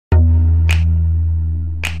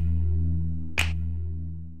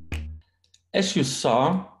as you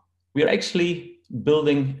saw, we are actually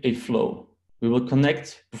building a flow. We will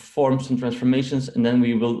connect, perform some transformations, and then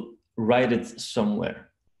we will write it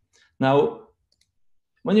somewhere. Now,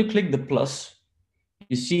 when you click the plus,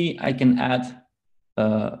 you see I can add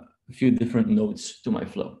a few different nodes to my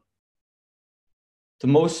flow. The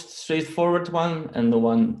most straightforward one, and the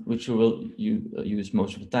one which you will use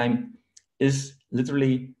most of the time, is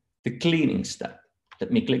literally the cleaning step.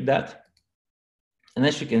 Let me click that. And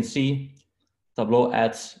as you can see, Tableau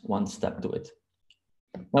adds one step to it.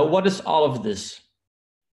 Now, what is all of this?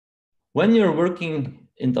 When you're working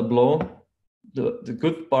in Tableau, the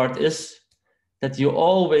good part is that you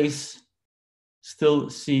always still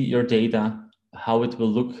see your data, how it will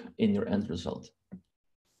look in your end result.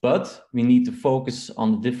 But we need to focus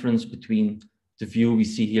on the difference between the view we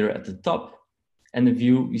see here at the top and the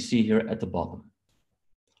view we see here at the bottom.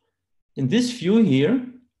 In this view here,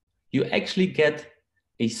 you actually get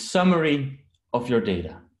a summary of your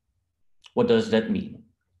data. What does that mean?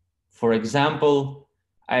 For example,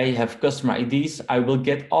 I have customer IDs. I will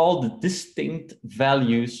get all the distinct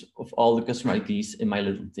values of all the customer IDs in my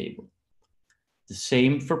little table. The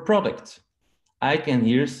same for product. I can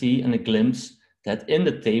here see in a glimpse that in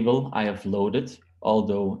the table I have loaded,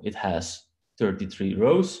 although it has 33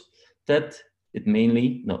 rows, that it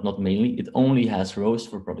mainly, no, not mainly, it only has rows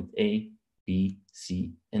for product A, B,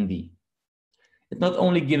 C, and D. It not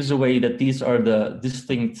only gives away that these are the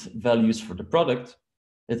distinct values for the product,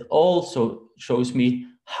 it also shows me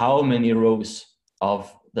how many rows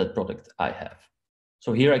of that product I have.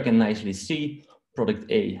 So here I can nicely see product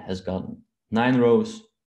A has gotten 9 rows,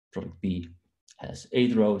 product B has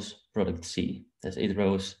 8 rows, product C has 8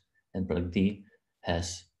 rows, and product D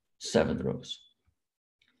has 7 rows.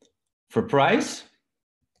 For price,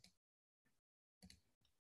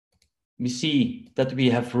 we see that we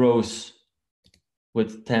have rows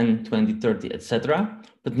with 10, 20, 30, etc.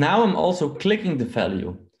 But now I'm also clicking the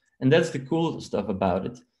value. And that's the cool stuff about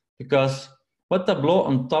it, because what Tableau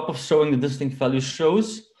on top of showing the distinct values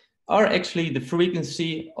shows are actually the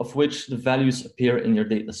frequency of which the values appear in your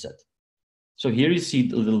data set. So here you see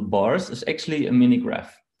the little bars. It's actually a mini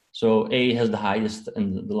graph. So A has the highest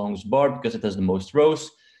and the longest bar because it has the most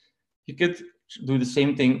rows. You could do the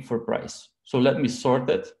same thing for price. So let me sort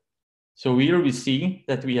that. So here we see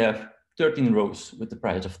that we have 13 rows with the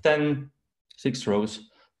price of 10, 6 rows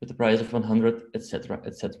with the price of 100, etc.,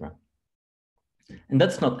 etc. And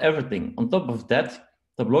that's not everything. On top of that,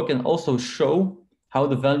 Tableau can also show how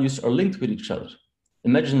the values are linked with each other.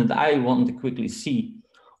 Imagine that I want to quickly see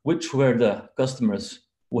which were the customers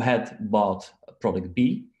who had bought product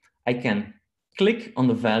B. I can click on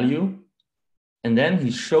the value, and then he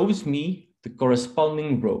shows me the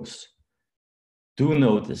corresponding rows. Do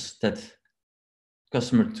notice that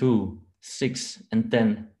customer 2, 6, and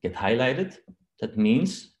 10 get highlighted. That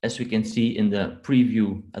means, as we can see in the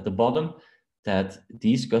preview at the bottom, that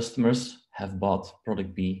these customers have bought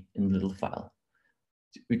product B in the little file.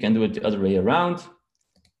 We can do it the other way around.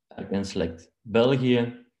 I can select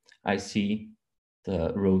Belgium. I see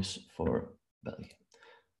the rows for Belgium.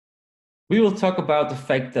 We will talk about the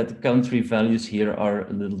fact that the country values here are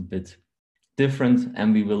a little bit different,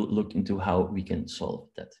 and we will look into how we can solve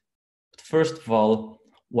that. But first of all,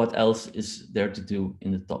 what else is there to do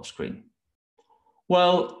in the top screen?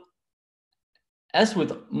 Well, as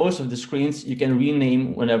with most of the screens, you can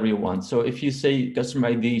rename whenever you want. So if you say customer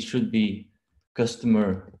ID should be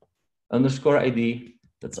customer underscore ID,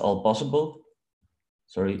 that's all possible.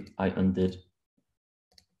 Sorry, I undid.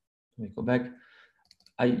 Let me go back.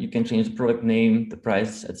 You can change the product name, the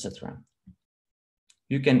price, etc.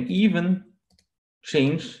 You can even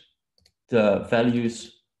change the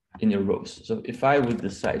values in your rows. So if I would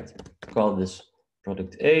decide to call this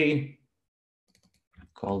product A,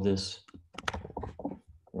 call this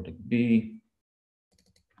product B,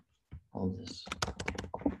 call this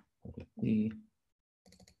product B,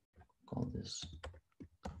 call this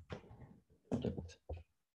product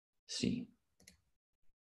C.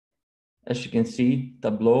 As you can see,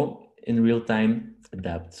 Tableau in real time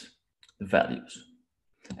adapts the values.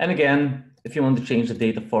 And again, if you want to change the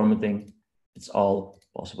data formatting, it's all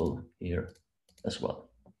possible here as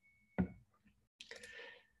well.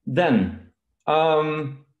 Then,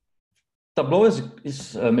 Tableau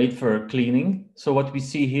is made for cleaning. So what we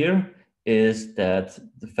see here is that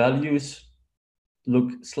the values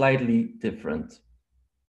look slightly different.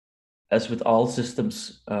 As with all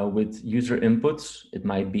systems with user inputs, it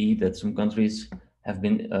might be that some countries have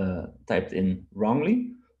been typed in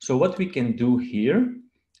wrongly. So what we can do here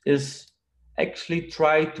is actually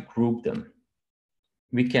try to group them.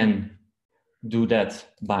 We can do that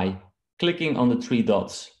by clicking on the 3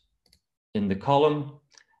 dots in the column.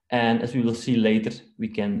 And as we will see later, we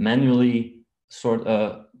can manually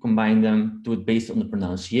combine them, do it based on the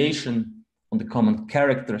pronunciation, on the common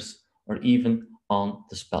characters, or even on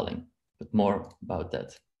the spelling. But more about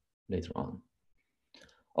that later on.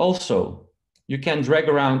 Also, you can drag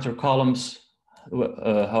around your columns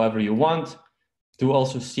however you want to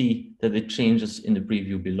also see that it changes in the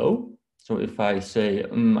preview below. So if I say,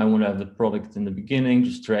 I want to have the product in the beginning,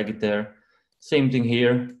 just drag it there. Same thing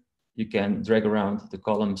here. You can drag around the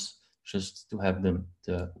columns just to have them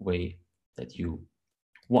the way that you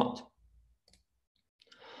want.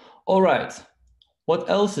 All right, what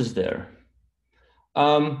else is there?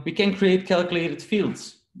 We can create calculated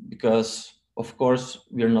fields because, of course,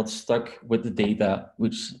 we are not stuck with the data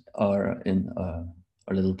which are in our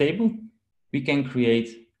little table. We can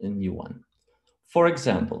create a new one. For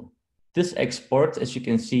example, this export, as you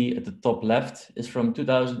can see at the top left, is from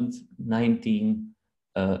 2019,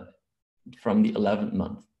 from the 11th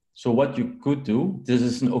month. So what you could do, this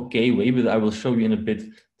is an okay way, but I will show you in a bit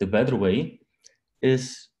the better way,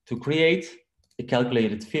 is to create a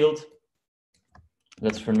calculated field.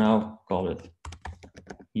 Let's for now call it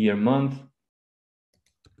year month.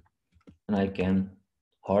 And I can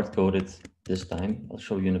hard code it this time. I'll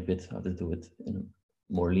show you in a bit how to do it in a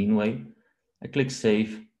more lean way. I click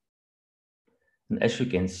save. And as you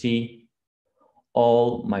can see,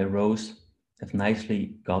 all my rows have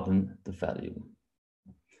nicely gotten the value.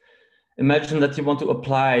 Imagine that you want to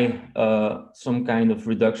apply some kind of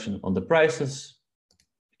reduction on the prices.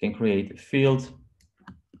 You can create a field,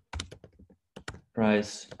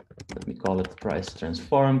 price, let me call it price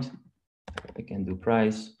transformed. I can do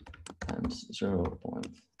price times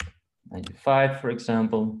 0.95, for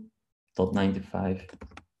example, 0.95,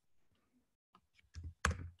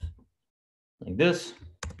 like this,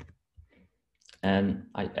 and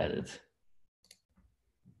I add it.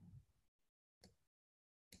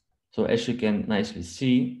 So as you can nicely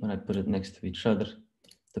see, when I put it next to each other,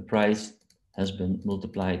 the price has been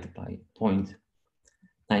multiplied by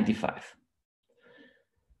 0.95.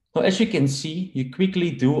 Now, as you can see, you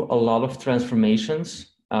quickly do a lot of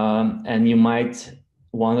transformations, and you might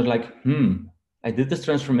wonder like, I did this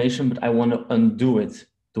transformation, but I want to undo it.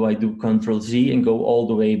 Do I do Ctrl-Z and go all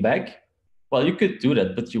the way back? Well, you could do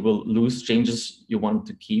that, but you will lose changes you want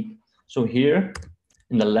to keep. So here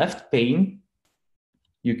in the left pane,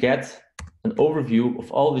 you get an overview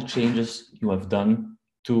of all the changes you have done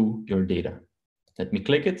to your data. Let me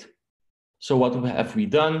click it. So what have we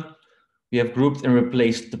done? We have grouped and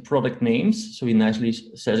replaced the product names. So he nicely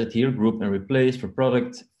says it here, group and replace for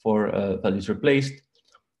product, for values replaced.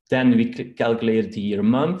 Then we calculated the year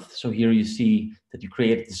month. So here you see that you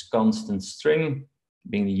created this constant string,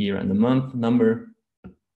 being the year and the month number.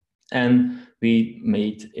 And we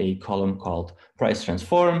made a column called price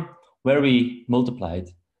transform, where we multiplied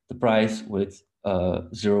the price with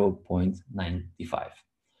 0.95.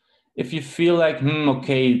 If you feel like,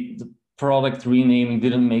 okay, the product renaming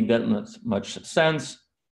didn't make that much sense,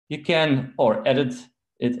 you can or edit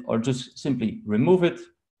it or just simply remove it.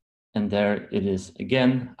 And there it is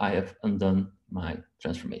again. I have undone my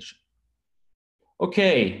transformation.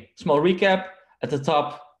 Okay, small recap. At the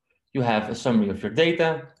top, you have a summary of your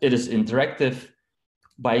data. It is interactive.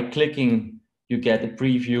 By clicking, you get a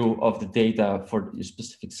preview of the data for your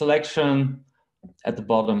specific selection. At the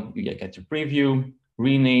bottom, you get your preview,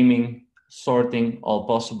 renaming, sorting, all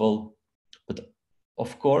possible. But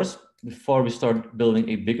of course, before we start building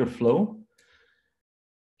a bigger flow,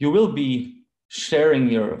 you will be sharing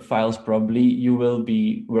your files probably, you will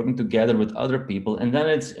be working together with other people, and then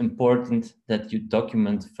it's important that you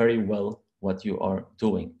document very well what you are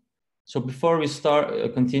doing. So before we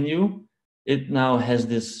continue, it now has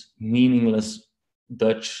this meaningless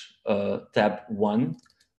Dutch tab 1,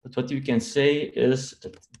 but what you can say is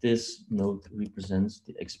that this node represents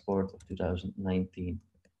the export of 2019-11.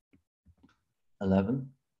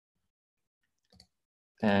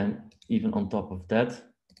 And even on top of that,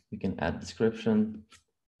 we can add description.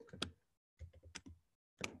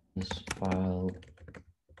 This file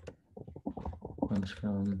comes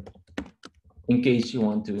from, in case you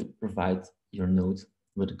want to provide your node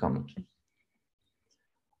with a comment.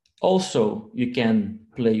 Also, you can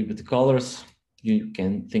play with the colors. You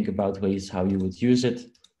can think about ways how you would use it.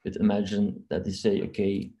 But imagine that they say,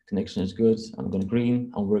 okay, connection is good. I'm going to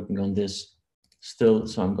green. I'm working on this still,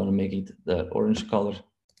 so I'm going to make it the orange color.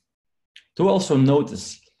 To also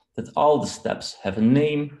notice that all the steps have a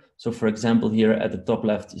name. So for example, here at the top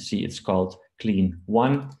left, you see it's called clean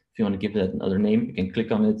 1. If you want to give that another name, you can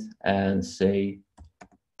click on it and say,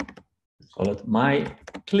 let's call it my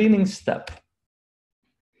cleaning step.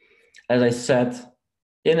 As I said,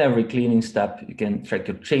 In every cleaning step, you can track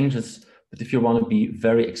your changes, but if you want to be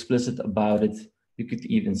very explicit about it, you could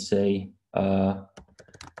even say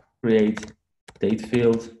create date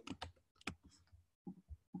field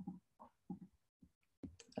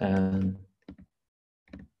and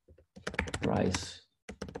price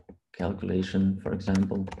calculation, for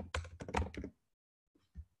example.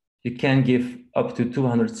 You can give up to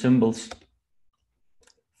 200 symbols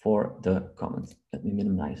for the comment. Let me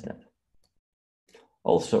minimize that.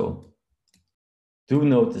 Also, do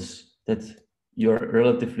notice that you're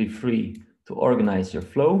relatively free to organize your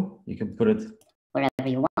flow. You can put it